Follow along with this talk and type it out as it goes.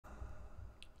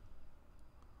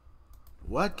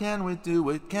What can we do?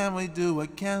 What can we do?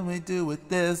 What can we do with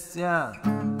this? Yeah.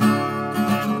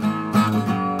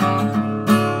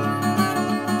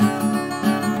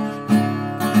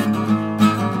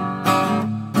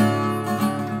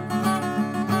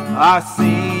 I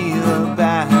see the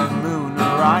bad moon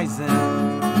rising.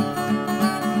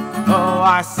 Oh,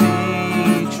 I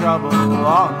see trouble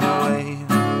on the way.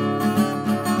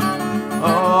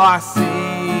 Oh, I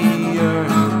see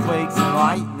earthquakes and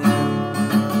lightning.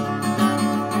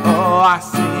 Oh, I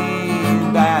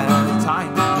see bad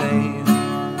time today.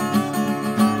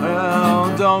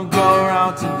 Well, don't go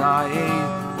around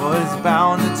tonight. Well, it's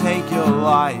bound to take your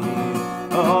life.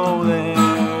 Oh, there's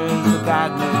a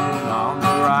bad moon on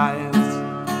the rise.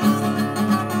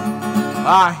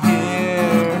 I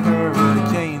hear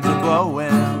hurricanes are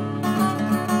blowing.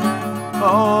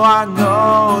 Oh, I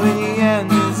know the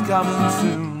end is coming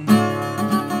soon.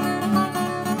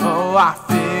 Oh, I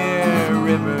fear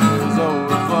rivers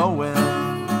overflowing.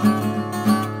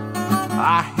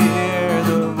 I hear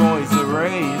the voice of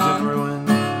rage and ruin.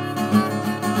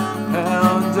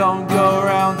 Well, don't go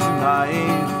around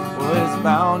tonight. Well, it's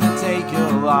bound to take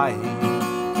your life.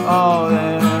 Oh,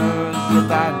 there's a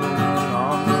bad moon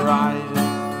on the rise.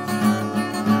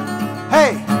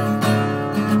 Hey!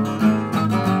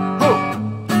 Ho!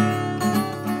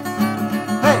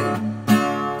 Hey!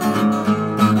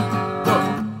 Ho!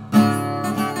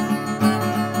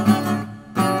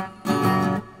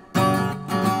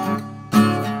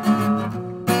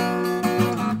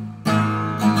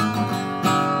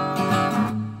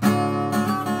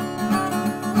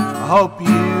 I hope you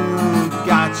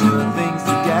got your things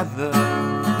together.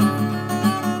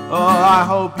 Oh, I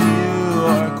hope you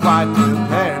are quite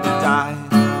prepared to die.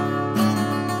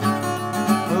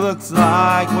 It looks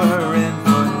like we're in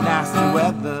for nasty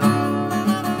weather.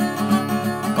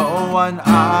 Oh, one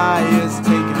eye is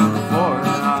taken for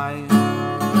an eye.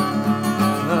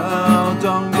 Oh,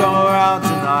 don't go around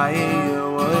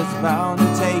tonight. Well, it's bound to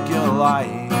take your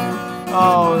life.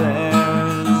 Oh,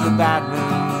 there's a bad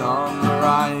moon on the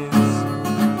rise.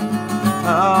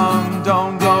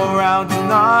 Don't go around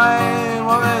tonight.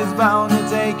 Well, it's bound to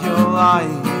take your life.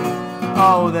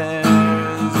 Oh, there's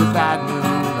a bad moon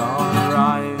on the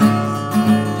rise.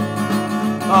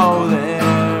 Oh,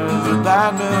 there's a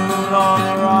bad moon on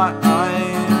the rise.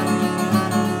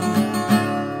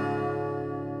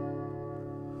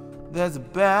 There's a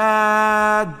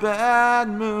bad, bad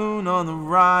moon on the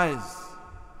rise.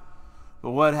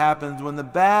 But what happens when the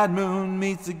bad moon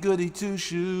meets the goody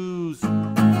two-shoes?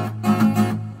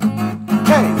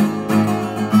 Hey!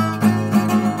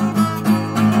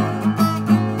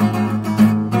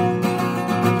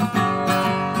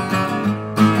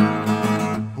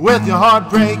 With your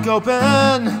heartbreak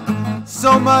open,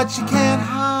 so much you can't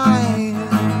hide.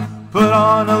 Put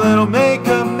on a little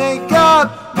makeup, make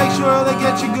sure they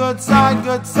get you good side,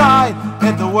 good side.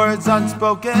 Hit the words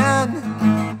unspoken,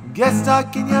 get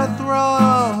stuck in your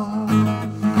throat.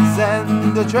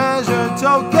 Send a treasure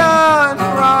token,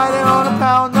 write it on a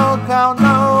pound note, pound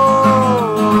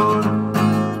note.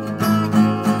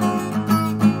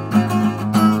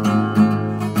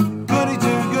 Goody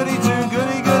two, goody two,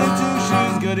 goody, goody two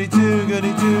shoes. Goody two,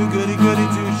 goody two, goody, goody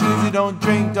two shoes. You don't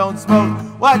drink, don't smoke.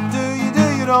 What do?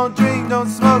 You don't drink, don't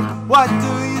smoke. What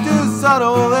do you do?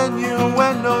 Subtle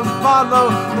innuendos follow.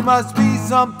 There must be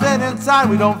something inside.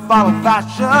 We don't follow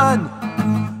fashion.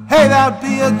 Hey, that'd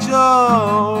be a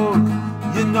joke.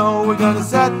 You know we're gonna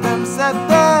set them,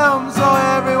 so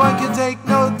everyone can take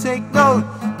note,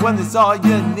 when they saw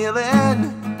you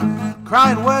kneeling,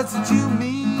 crying words that you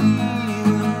mean,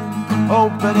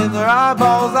 opening their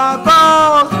eyeballs,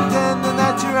 pretending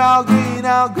that you're Al Green,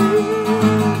 Al Green.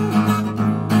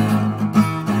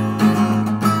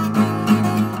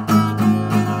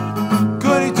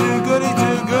 Goody two, goody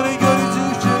two, goody, goody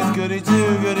two shoes, goody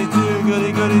two, goody two,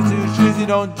 goody, goody two shoes. You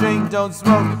don't drink, don't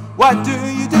smoke. What do?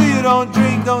 You don't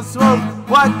drink, don't smoke.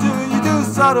 What do?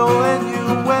 Subtle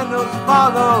innuendos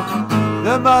follow.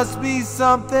 There must be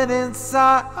something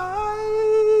inside.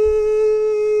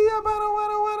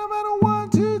 About 1,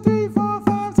 2, 3, 4,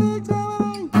 5, 6,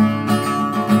 7, 8.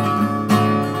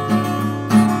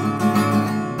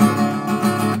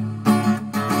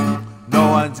 No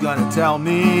one's gonna tell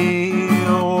me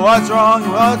what's wrong,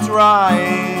 what's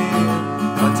right.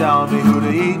 Tell me who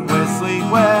to eat with, sleep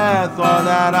with, or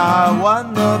that I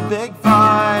won the big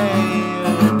fight.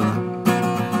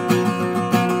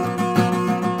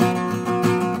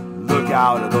 Look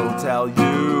out, it'll tell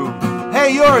you, hey,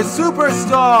 you're a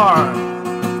superstar.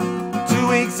 2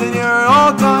 weeks and you're an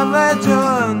all-time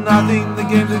legend. I think the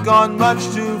games have gone much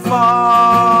too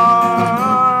far.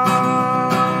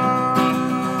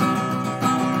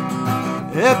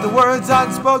 If the words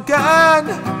unspoken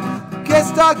get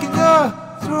stuck in your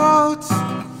throat,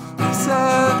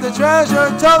 send the treasure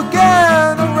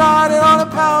token or write it on a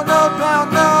pound note,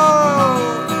 pound note.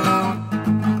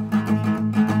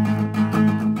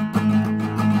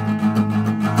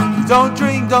 You don't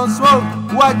drink, don't smoke.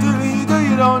 What do?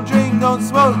 You don't drink, don't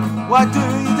smoke. What do?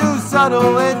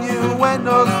 Subtle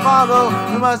innuendos follow.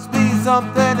 There must be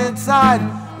something inside.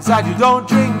 Inside you don't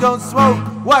drink, don't smoke.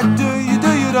 What do? You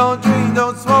don't drink,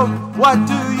 don't smoke. What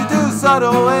do?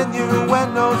 Subtle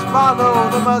innuendos follow.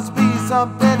 There must be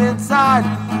something inside.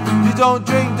 You don't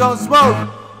drink, don't smoke.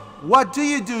 What do?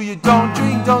 You don't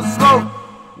drink, don't smoke.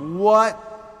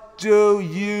 What do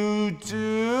you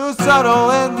do?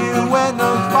 Subtle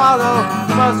innuendos follow.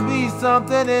 There must be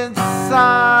something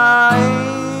inside.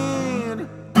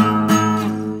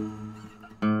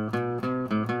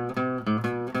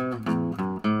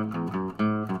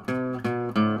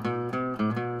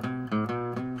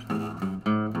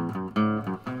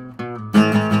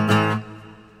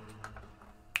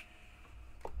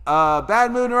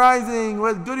 Bad Moon Rising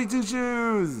with Goody Two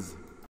Shoes.